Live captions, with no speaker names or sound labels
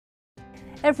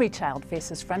Every child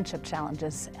faces friendship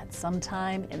challenges at some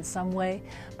time, in some way,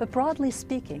 but broadly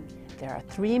speaking, there are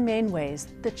three main ways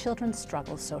that children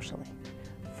struggle socially.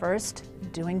 First,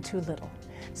 doing too little.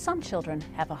 Some children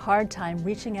have a hard time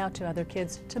reaching out to other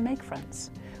kids to make friends.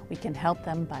 We can help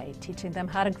them by teaching them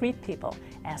how to greet people,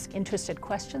 ask interested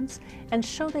questions, and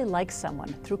show they like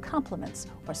someone through compliments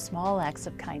or small acts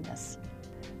of kindness.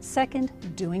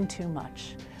 Second, doing too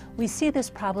much. We see this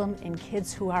problem in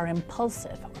kids who are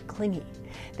impulsive or clingy.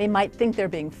 They might think they're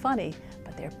being funny,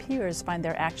 but their peers find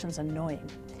their actions annoying.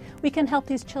 We can help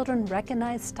these children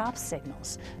recognize stop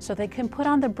signals so they can put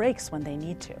on the brakes when they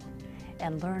need to,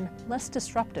 and learn less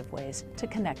disruptive ways to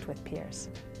connect with peers.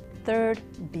 Third,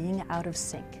 being out of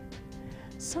sync.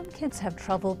 Some kids have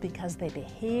trouble because they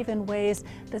behave in ways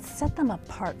that set them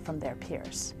apart from their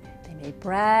peers. They may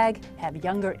brag, have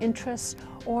younger interests,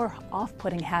 or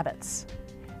off-putting habits.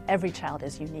 Every child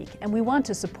is unique, and we want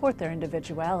to support their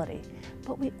individuality,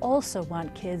 but we also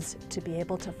want kids to be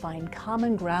able to find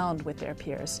common ground with their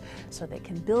peers so they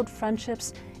can build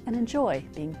friendships and enjoy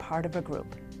being part of a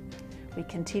group. We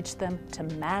can teach them to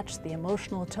match the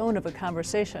emotional tone of a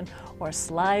conversation or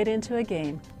slide into a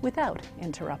game without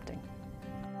interrupting.